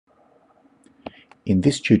In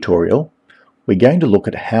this tutorial, we're going to look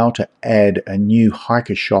at how to add a new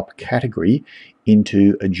Hikashop category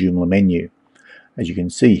into a Joomla menu. As you can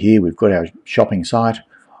see here, we've got our shopping site.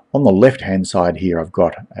 On the left hand side here, I've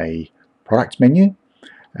got a products menu,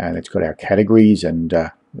 and it's got our categories and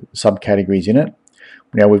subcategories in it.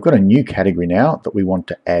 Now we've got a new category now that we want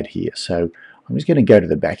to add here. So I'm just going to go to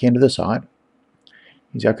the back end of the site.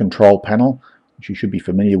 Here's our control panel, which you should be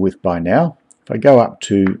familiar with by now. If I go up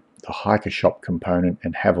to the Hikashop component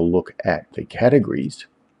and have a look at the categories,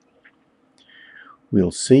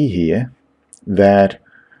 we'll see here that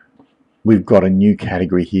we've got a new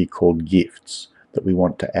category here called gifts that we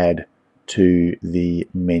want to add to the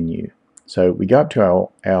menu. So we go up to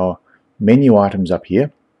our menu items up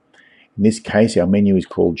here. In this case, our menu is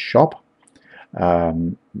called shop.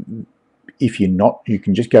 If you're not, you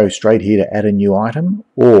can just go straight here to add a new item,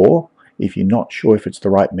 or if you're not sure if it's the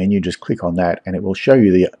right menu, just click on that and it will show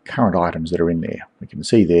you the current items that are in there. We can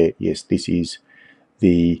see there, yes, this is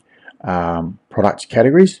the products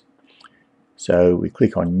categories. So we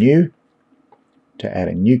click on new to add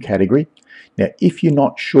a new category. Now, if you're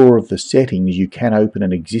not sure of the settings, you can open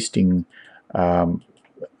an existing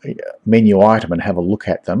menu item and have a look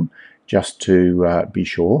at them just to be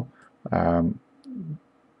sure.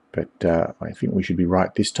 But I think we should be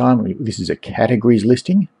right this time. This is a categories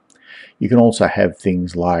listing. You can also have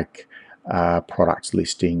things like products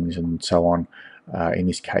listings and so on. In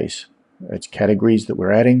this case, it's categories that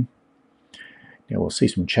we're adding. Now we'll see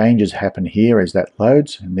some changes happen here as that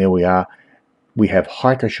loads, and there we are. We have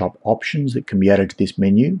Hikashop options that can be added to this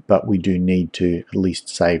menu, but we do need to at least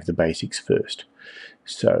save the basics first.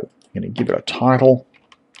 So I'm going to give it a title,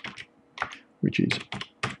 which is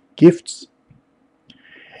gifts.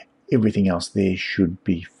 Everything else there should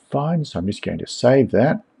be fine, so I'm just going to save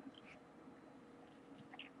that.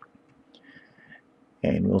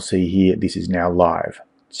 And we'll see here, this is now live.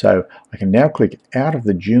 So I can now click out of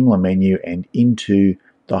the Joomla menu and into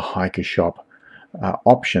the Hikashop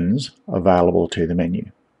options available to the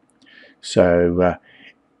menu. So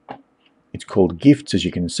it's called gifts, as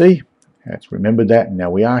you can see. Let's remember that. Now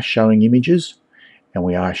we are showing images and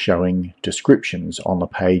we are showing descriptions on the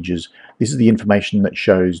pages. This is the information that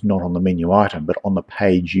shows not on the menu item, but on the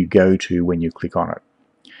page you go to when you click on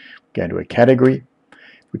it. Go to a category.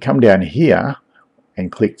 If we come down here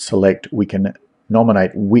and click select, we can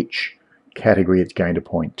nominate which category it's going to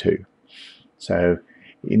point to. So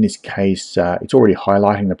in this case, it's already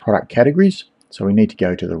highlighting the product categories. So we need to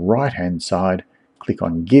go to the right hand side, click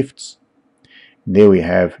on gifts. And there we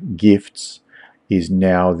have gifts is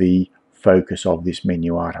now the focus of this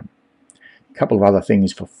menu item. A couple of other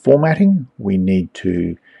things for formatting. We need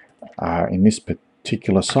to, in this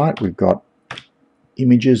particular site, we've got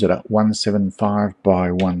images at 175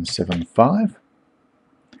 by 175.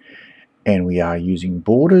 And we are using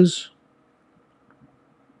borders.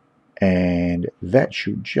 And that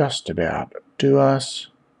should just about do us.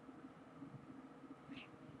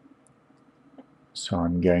 So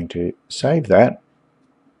I'm going to save that.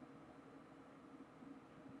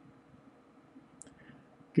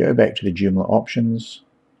 Go back to the Joomla options.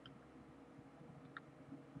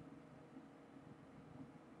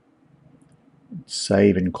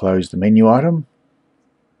 Save and close the menu item.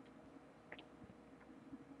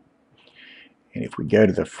 And if we go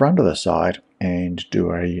to the front of the site and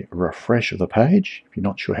do a refresh of the page, if you're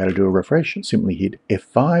not sure how to do a refresh, simply hit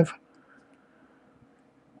F5.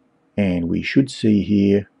 And we should see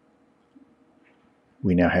here,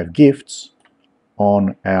 we now have gifts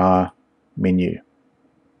on our menu.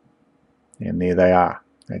 And there they are.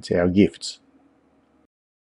 That's our gifts.